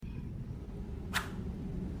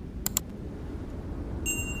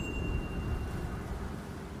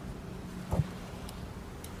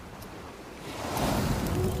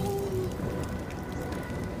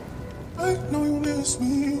miss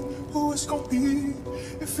me, who it's gonna be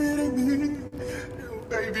if it ain't me,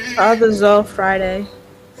 baby. Other Zoe Fridayy.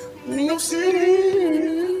 In your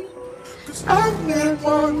city, 'cause I need it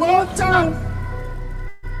one more time.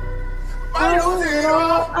 I lose it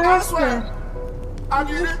all, I swear. I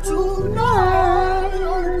need it tonight.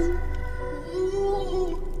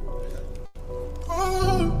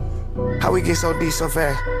 How we get so deep so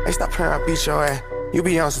fast? Hey, stop playing, I beat your ass. You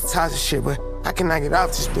be on some toxic shit, but I cannot get off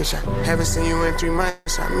this bitch. I haven't seen you in 3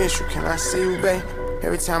 months, I miss you. Can I see you, babe?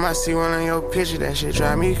 Every time I see one of your pictures, that shit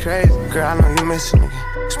drive me crazy. Girl, I know you missing again,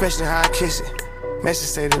 especially how I kiss it. Message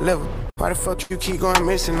say deliver. Why the fuck you keep going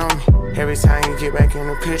missing on me? Every time you get back in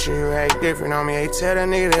the picture, you act different on me. Hey, tell that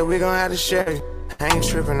nigga that we gon' have to share it. I ain't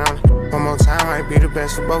tripping on it. One more time might be the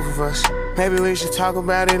best for both of us. Maybe we should talk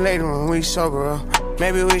about it later when we sober up.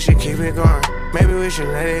 Maybe we should keep it going. Maybe we should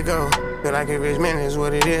let it go. Feel like if it's meant is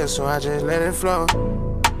what it is, so I just let it flow.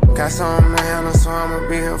 Got something to handle, so I'ma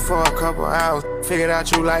be here for a couple hours. Figured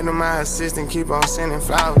out you like them, my assistant, keep on sending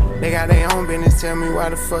flowers. They got their own business, tell me why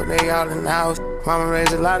the fuck they all in the house. Mama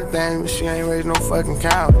raised a lot of things, but she ain't raised no fucking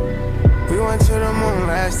cow. We went to the moon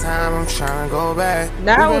last time, I'm tryna go back.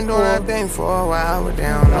 That we was been doing cool. that thing for a while, but they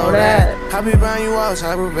don't know that. I be buying you all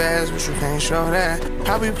type of bags, but you can't show that.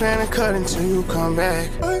 I be playing to cut until you come back.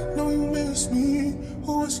 I know you miss me,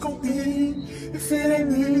 who it's gonna be if it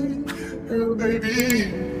ain't me,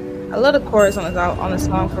 baby. I love the chorus on the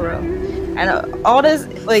song for real, and all this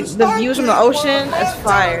like the views from the ocean is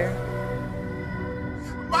fire.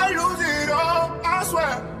 Might lose it all, I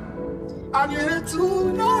swear. I need it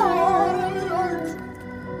tonight.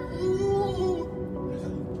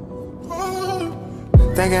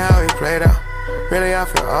 Thinking how it played out. Really, I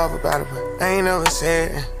feel off about it, but I ain't never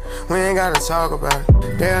said it. We ain't gotta talk about it.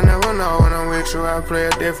 They'll never know when I'm with you, I play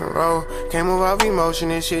a different role. Can't move off emotion,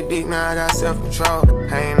 this shit deep, now I got self-control.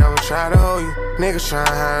 I ain't never try to hold you, niggas trying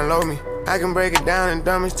high and low me. I can break it down in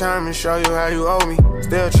dumbest terms and show you how you owe me.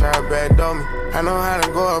 Still try to backdoor me, I know how to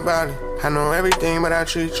go about it. I know everything, but I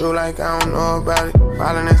treat you like I don't know about it.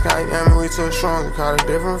 Falling this guy, yeah, we too strong to call it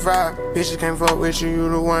different vibe. Bitches can't fuck with you, you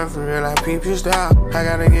the one for real, I peep your style. I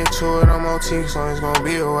gotta get to it on OT, so it's gonna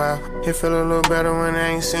be a while. It feel a little better when I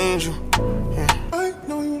ain't seen you. Yeah. I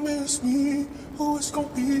know you miss me, who it's gonna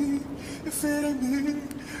be if it ain't me,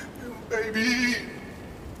 baby.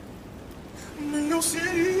 In your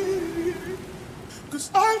city,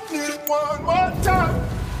 'cause I need it one more time.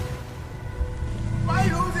 I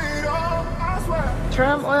lose it all, I swear.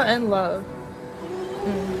 Turmoil and love.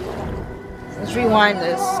 Let's rewind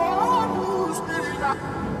this. I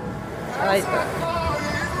like that.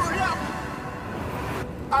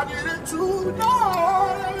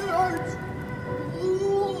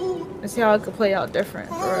 Let's see how it could play out different,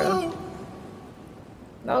 for real.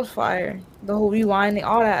 That was fire. The whole rewinding,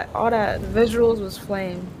 all that the visuals was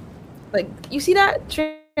flame. Like, you see that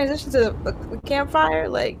transition to the campfire,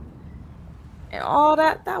 like, and all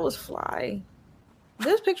that was fly.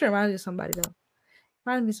 This picture reminds me of somebody though.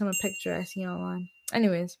 Reminds me of some picture I see online.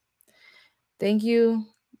 Anyways, thank you.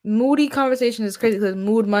 Moody conversation is crazy because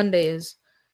Mood Mondays.